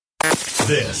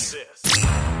This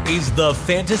is the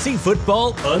Fantasy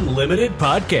Football Unlimited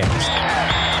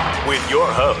podcast with your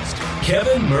host,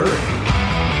 Kevin Murray.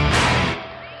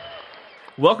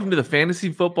 Welcome to the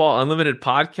Fantasy Football Unlimited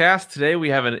podcast. Today we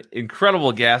have an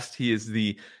incredible guest. He is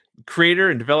the creator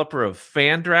and developer of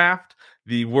FanDraft,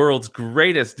 the world's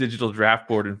greatest digital draft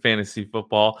board in fantasy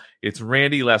football. It's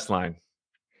Randy Leslein.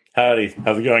 Howdy.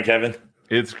 How's it going, Kevin?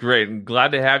 It's great. I'm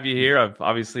glad to have you here.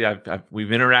 We've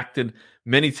interacted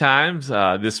many times.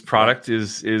 This product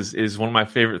is one of my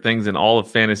favorite things in all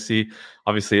of fantasy.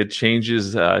 Obviously, it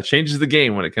changes the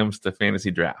game when it comes to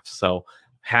fantasy drafts. So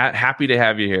happy to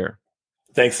have you here.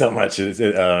 Thanks so much.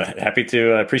 Happy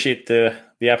to appreciate the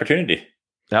opportunity.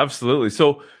 Absolutely.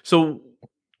 So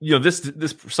you know,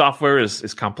 this software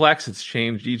is complex. It's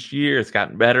changed each year. It's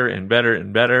gotten better and better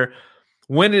and better.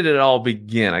 When did it all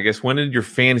begin? I guess when did you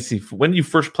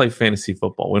first play fantasy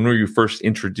football? When were you first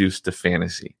introduced to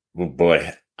fantasy? Oh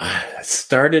boy, I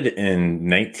started in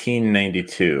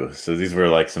 1992. So these were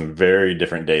like some very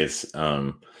different days.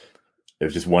 It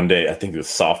was just one day, I think it was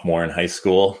sophomore in high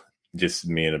school. Just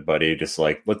me and a buddy, just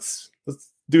like, let's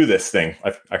do this thing.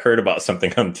 I heard about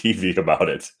something on TV about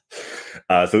it.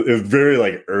 So it was very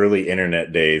like early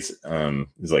internet days. It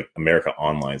was like America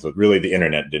Online. So really the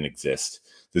internet didn't exist.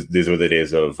 These were the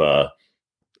days of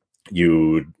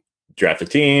you draft a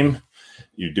team,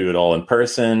 you do it all in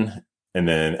person, and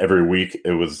then every week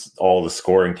it was all the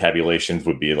scoring tabulations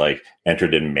would be like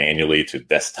entered in manually to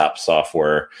desktop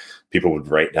software. People would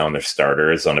write down their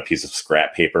starters on a piece of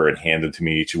scrap paper and hand them to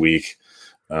me each week.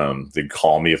 They'd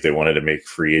call me if they wanted to make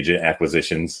free agent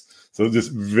acquisitions. So it was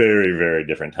just very, very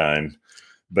different time.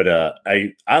 But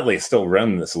I oddly still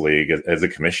run this league as a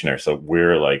commissioner. So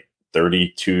we're like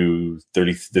 30. This is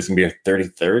going to be our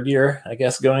 33rd year, I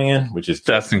guess, going in, which is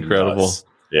that's incredible. Nuts.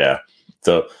 Yeah.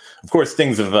 So, of course,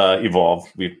 things have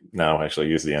evolved. We now actually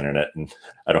use the internet, and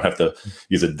I don't have to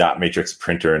use a dot matrix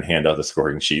printer and hand out the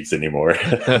scoring sheets anymore.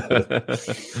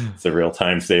 It's a real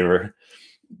time saver.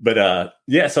 But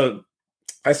yeah, so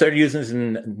I started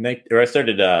using this I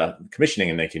started commissioning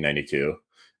in 1992,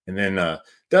 and then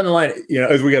down the line, you know,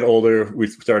 as we got older, we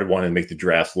started wanting to make the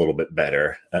drafts a little bit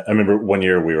better. I remember one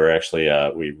year we were actually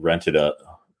we rented a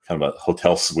kind of a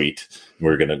hotel suite. We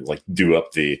were going to like do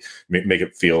up make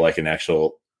it feel like an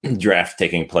actual draft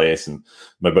taking place. And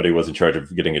my buddy was in charge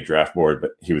of getting a draft board,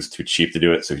 but he was too cheap to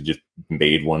do it, so he just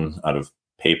made one out of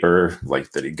paper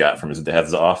like that he got from his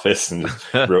dad's office and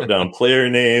just wrote down player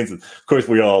names. And of course,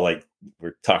 we all like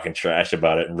were talking trash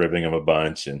about it and ribbing him a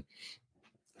bunch. And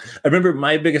I remember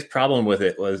my biggest problem with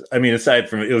it was, I mean, aside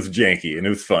from it was janky and it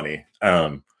was funny,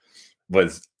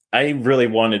 was I really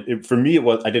wanted it, for me,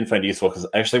 I didn't find it useful because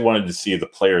I actually wanted to see the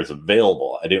players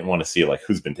available. I didn't want to see like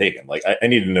who's been taken. Like I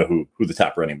needed to know who the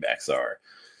top running backs are.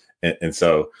 And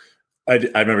so I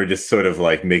remember just sort of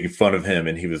like making fun of him,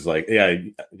 and he was like, yeah,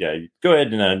 go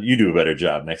ahead and you do a better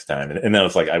job next time. And then I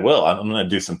was like, I will. I'm going to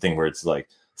do something where it's like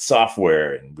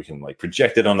software and we can like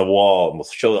project it on the wall and we'll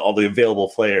show all the available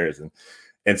players.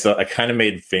 And so I kind of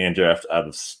made FanDraft out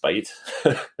of spite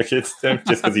against him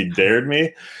just because he dared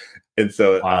me. And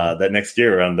so that next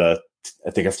year around I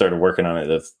think I started working on it.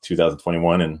 That's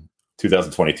 2021 and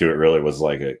 2022. It really was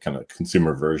like a kind of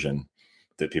consumer version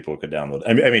that people could download.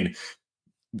 I mean,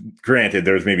 granted,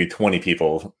 there was maybe 20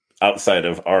 people outside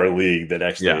of our league that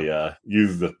actually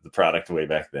used the product way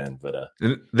back then. But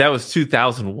and that was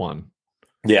 2001.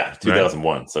 Yeah,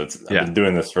 2001. Right? So I've been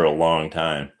doing this for a long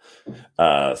time.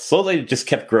 Slowly it just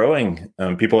kept growing.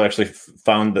 People actually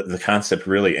found the concept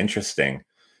really interesting,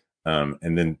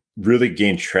 and then really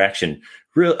gained traction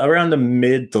around the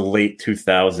mid to late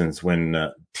 2000s when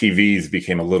TVs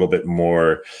became a little bit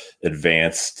more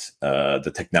advanced.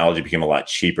 The technology became a lot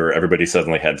cheaper. Everybody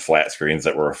suddenly had flat screens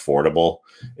that were affordable,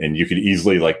 and you could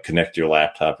easily like connect your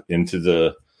laptop into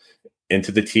the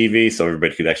TV, so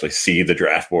everybody could actually see the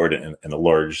draft board in a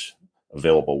large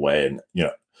available way. And you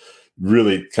know,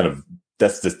 really kind of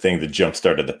that's the thing that jump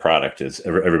started the product is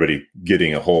everybody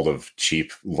getting a hold of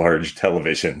cheap large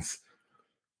televisions.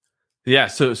 Yeah,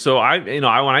 so I when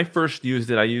I first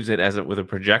used it, I used it with a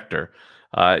projector,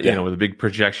 with a big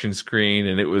projection screen,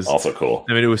 and it was also cool.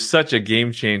 I mean, it was such a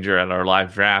game changer at our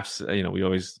live drafts. You know, we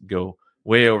always go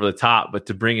way over the top, but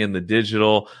to bring in the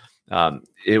digital,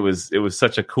 it was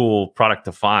such a cool product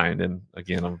to find. And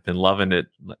again, I've been loving it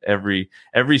every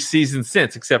season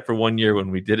since, except for one year when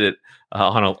we did it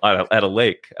at a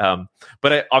lake.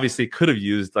 But I obviously could have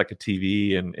used like a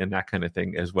TV and that kind of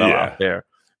thing as well out there.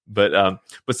 But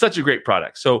such a great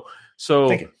product. So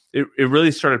it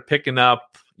really started picking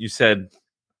up. You said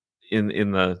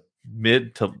in the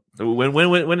mid to when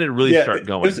did it really start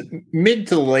going? It was mid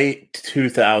to late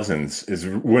 2000s is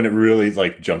when it really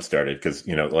like jump started, because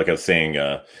like I was saying,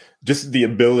 just the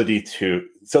ability to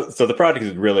so the product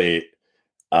is really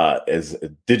is a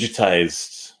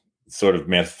digitized sort of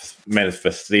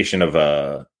manifestation of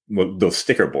those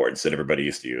sticker boards that everybody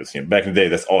used to use. Back in the day,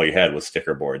 that's all you had was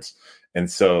sticker boards, and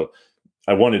so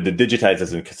I wanted to digitize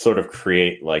this and sort of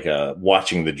create like a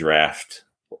watching the draft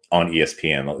on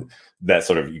ESPN. That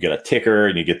sort of, you get a ticker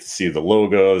and you get to see the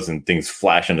logos and things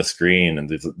flash on the screen, and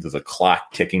there's a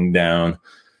clock ticking down.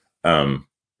 And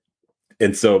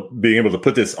so being able to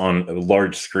put this on a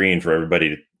large screen for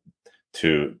everybody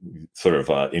to sort of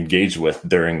engage with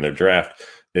during their draft,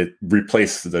 it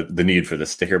replaced the need for the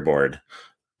sticker board.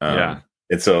 And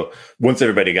so once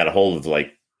everybody got a hold of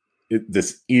like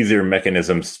this easier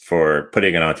mechanisms for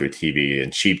putting it onto a TV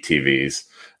and cheap TVs,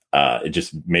 it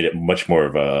just made it much more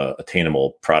of a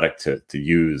attainable product to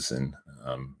use, and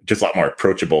just a lot more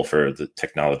approachable for the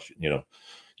technology.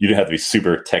 You didn't have to be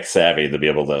super tech savvy to be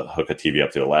able to hook a TV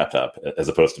up to a laptop, as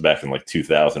opposed to back in like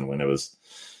 2000 when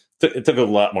it took a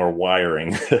lot more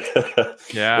wiring.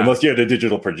 Unless you had a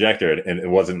digital projector, and it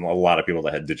wasn't a lot of people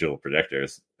that had digital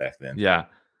projectors back then. Yeah,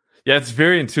 it's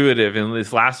very intuitive. In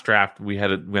this last draft, we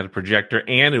had a projector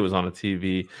and it was on a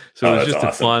TV, so it was just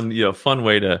awesome. A fun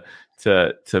way to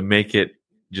make it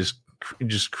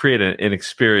just create an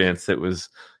experience that was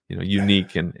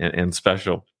unique and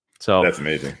special. So that's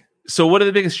amazing. So what are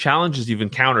the biggest challenges you've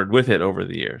encountered with it over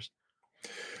the years?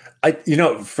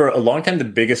 For a long time, the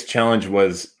biggest challenge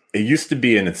was it used to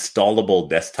be an installable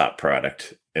desktop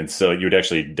product, and so you would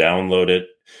actually download it,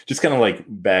 just kind of like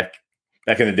back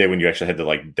in the day when you actually had to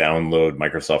like download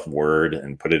Microsoft Word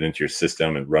and put it into your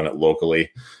system and run it locally.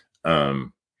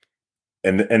 And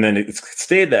then it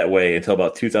stayed that way until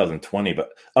about 2020.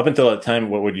 But up until that time,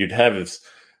 what you'd have is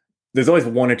there's always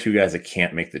one or two guys that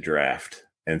can't make the draft.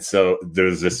 And so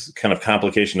there's this kind of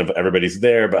complication of everybody's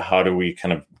there, but how do we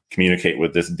kind of communicate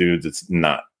with this dude that's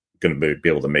not going to be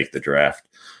able to make the draft?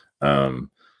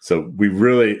 So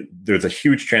there's a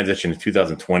huge transition in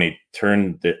 2020,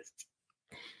 turned it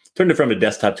from a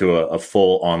desktop to a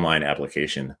full online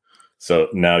application. So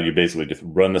now you basically just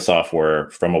run the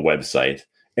software from a website.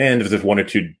 And if there's one or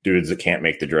two dudes that can't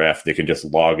make the draft, they can just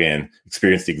log in,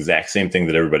 experience the exact same thing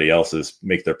that everybody else is,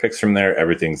 make their picks from there.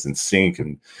 Everything's in sync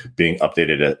and being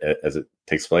updated as it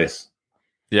takes place.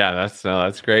 Yeah,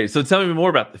 that's great. So tell me more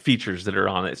about the features that are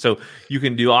on it. So you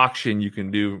can do auction, you can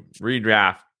do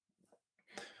redraft.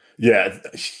 Yeah,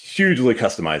 it's hugely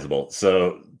customizable.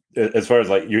 So as far as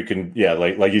like you can,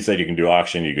 like you said, you can do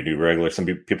auction, you can do regular. Some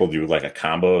people do like a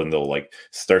combo, and they'll like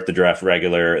start the draft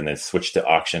regular and then switch to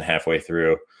auction halfway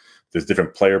through. There's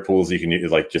different player pools you can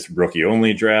use, like just rookie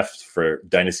only drafts for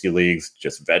dynasty leagues,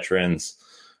 just veterans.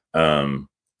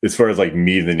 As far as like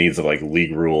meeting the needs of like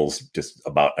league rules, just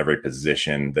about every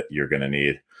position that you're going to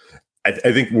need. I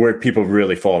think where people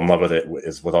really fall in love with it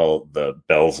is with all the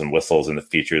bells and whistles and the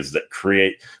features that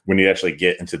create when you actually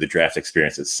get into the draft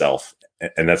experience itself.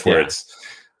 And that's where it's,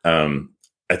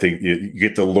 I think you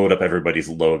get to load up everybody's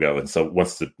logo. And so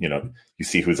once you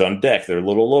see who's on deck, their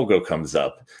little logo comes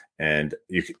up, and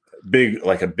a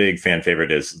big fan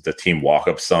favorite is the team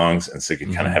walk-up songs. And so you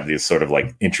can kind of have these sort of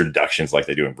like introductions like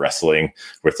they do in wrestling,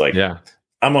 where it's like,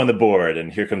 I'm on the board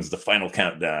and here comes the final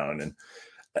countdown. And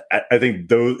I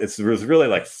think it was really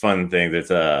like fun thing.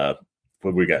 There's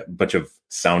we got a bunch of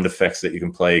sound effects that you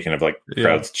can play. You can have like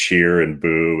crowds cheer and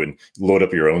boo, and load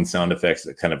up your own sound effects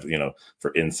that kind of,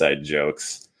 for inside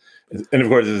jokes. And of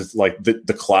course, it's like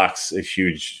the clock's a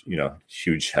huge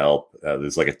help.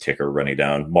 There's like a ticker running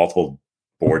down, multiple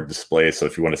board displays. So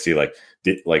if you want to see like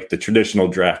the traditional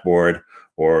draft board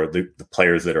or the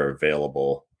players that are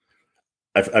available,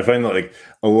 I find that like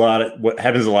a lot of what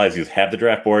happens a lot is you have the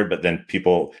draft board, but then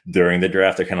people during the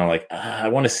draft are kind of like, I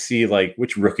want to see like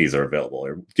which rookies are available,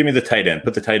 or give me the tight end,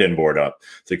 put the tight end board up.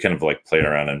 So you're kind of like playing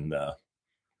around and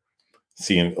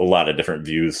seeing a lot of different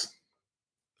views.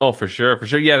 Oh, for sure.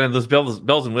 Yeah, and those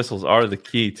bells and whistles are the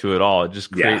key to it all. It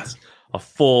just creates a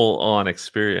full-on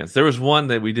experience. There was one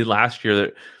that we did last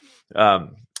year that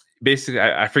basically,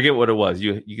 I forget what it was.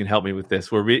 You can help me with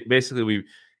this. Where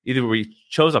we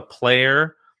chose a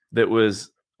player that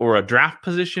was, or a draft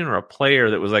position, or a player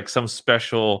that was like some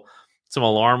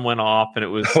alarm went off, and it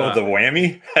was the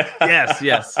whammy. yes.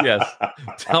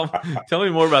 Tell me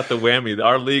more about the whammy.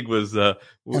 Our league was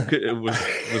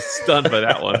stunned by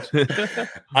that one.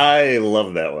 I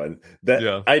love that one.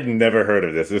 I'd never heard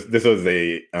of this. This was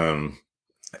a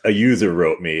user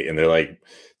wrote me, and they're like,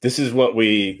 this is what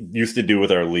we used to do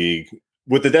with our league.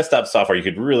 With the desktop software, you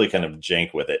could really kind of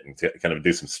jank with it and kind of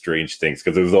do some strange things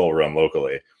because it was all run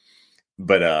locally.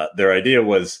 But their idea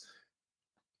was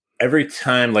every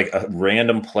time like a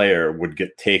random player would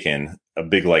get taken, a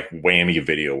big like whammy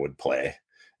video would play.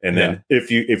 And then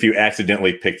if you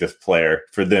accidentally pick this player,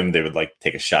 for them, they would like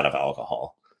take a shot of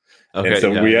alcohol. Okay, and so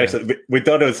we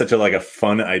thought it was such a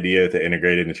fun idea to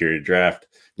integrate it into your draft.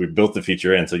 We built the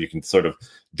feature in so you can sort of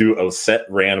do a set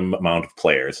random amount of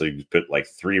players. So you put like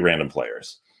 3 random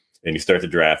players and you start the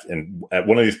draft. And at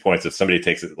one of these points, if somebody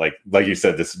takes it, like you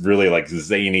said, this really like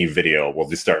zany video will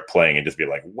just start playing and just be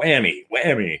like whammy,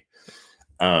 whammy.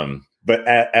 But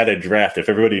at a draft, if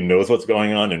everybody knows what's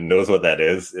going on and knows what that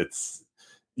is,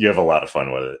 you have a lot of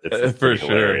fun with it. It's for sure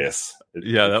hilarious.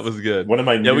 That was good. One of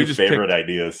my new favorite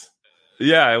ideas.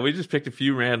 Yeah, we just picked a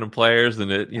few random players,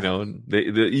 and it,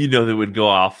 they would go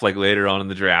off like later on in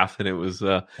the draft, and it was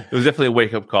definitely a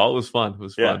wake up call. It was fun. It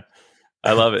was fun.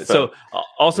 I love it. So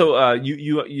also,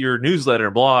 your newsletter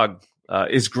and blog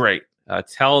is great.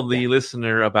 Tell the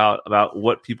listener about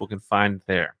what people can find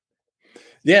there.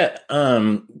 Yeah,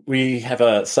 we have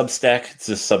a Substack. It's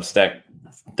just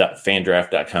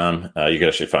substack.fandraft.com. You can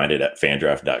actually find it at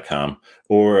fandraft.com.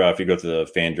 Or if you go to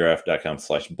the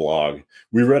fandraft.com/blog,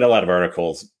 we read a lot of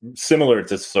articles similar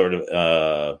to sort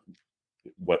of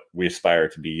what we aspire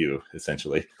to be you,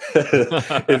 essentially.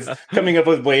 It's coming up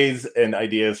with ways and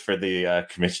ideas for the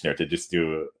commissioner to just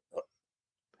do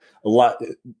a lot,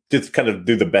 just kind of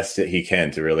do the best that he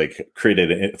can to really create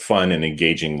a fun and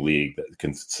engaging league that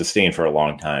can sustain for a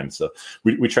long time. So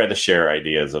we try to share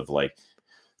ideas of like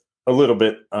a little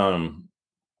bit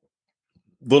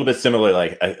similar.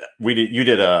 Like you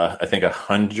did I think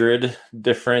 100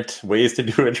 different ways to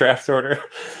do a draft order.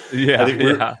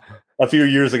 Yeah, a few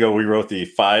years ago we wrote the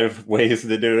 5 ways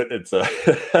to do it. It's well,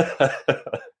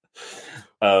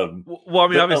 I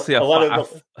mean, obviously a lot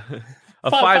of a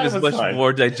 5 is much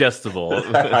more digestible.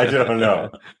 I don't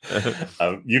know.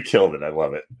 You killed it. I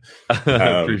love it.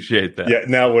 I appreciate that. Yeah.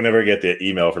 Now, whenever I get the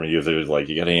email from users like,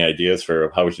 "You got any ideas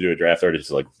for how we should do a draft order?"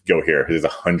 Just like, go here. There's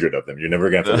 100 of them. You're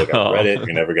never going to have to look up Reddit.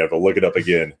 You're never going to have to look it up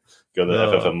again. Go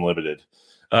to FF Unlimited.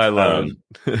 I love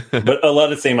it. But a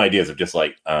lot of the same ideas of just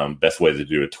like best ways to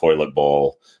do a toilet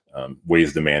bowl,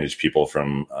 ways to manage people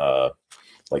from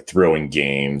like throwing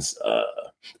games.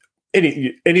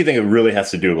 Anything that really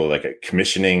has to do with like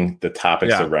commissioning, the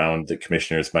topics around that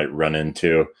commissioners might run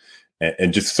into,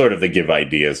 and just sort of to give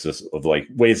ideas of like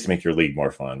ways to make your league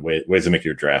more fun, ways to make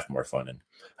your draft more fun, and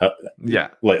how,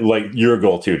 like your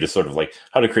goal too, just sort of like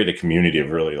how to create a community of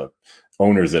really like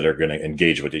owners that are going to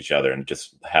engage with each other and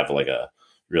just have like a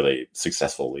really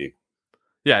successful league.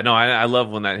 Yeah, no, I love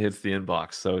when that hits the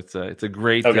inbox. So it's a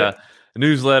great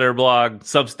newsletter, blog,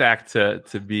 Substack to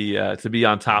be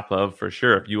on top of for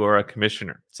sure if you are a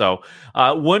commissioner. So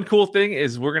one cool thing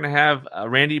is we're going to have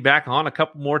Randy back on a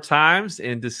couple more times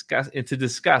and to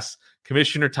discuss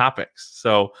commissioner topics.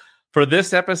 So for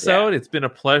this episode, it's been a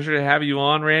pleasure to have you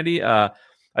on, Randy. I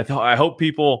hope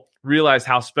people realize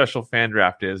how special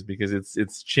FanDraft is because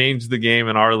it's changed the game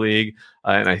in our league,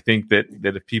 and I think that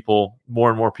if more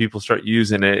and more people start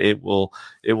using it, it will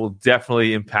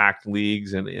definitely impact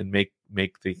leagues and make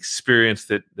the experience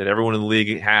that everyone in the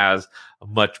league has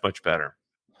much better.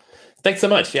 Thanks so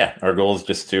much. Yeah, our goal is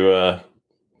just to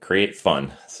create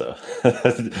fun. So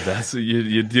that's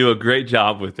you do a great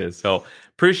job with this. So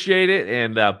appreciate it,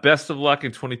 and best of luck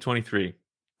in 2023.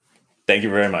 Thank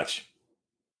you very much.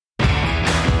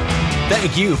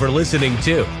 Thank you for listening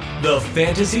to the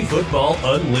Fantasy Football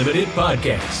Unlimited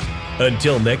podcast.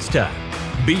 Until next time,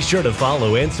 be sure to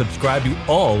follow and subscribe to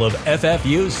all of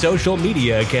FFU's social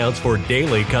media accounts for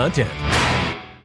daily content.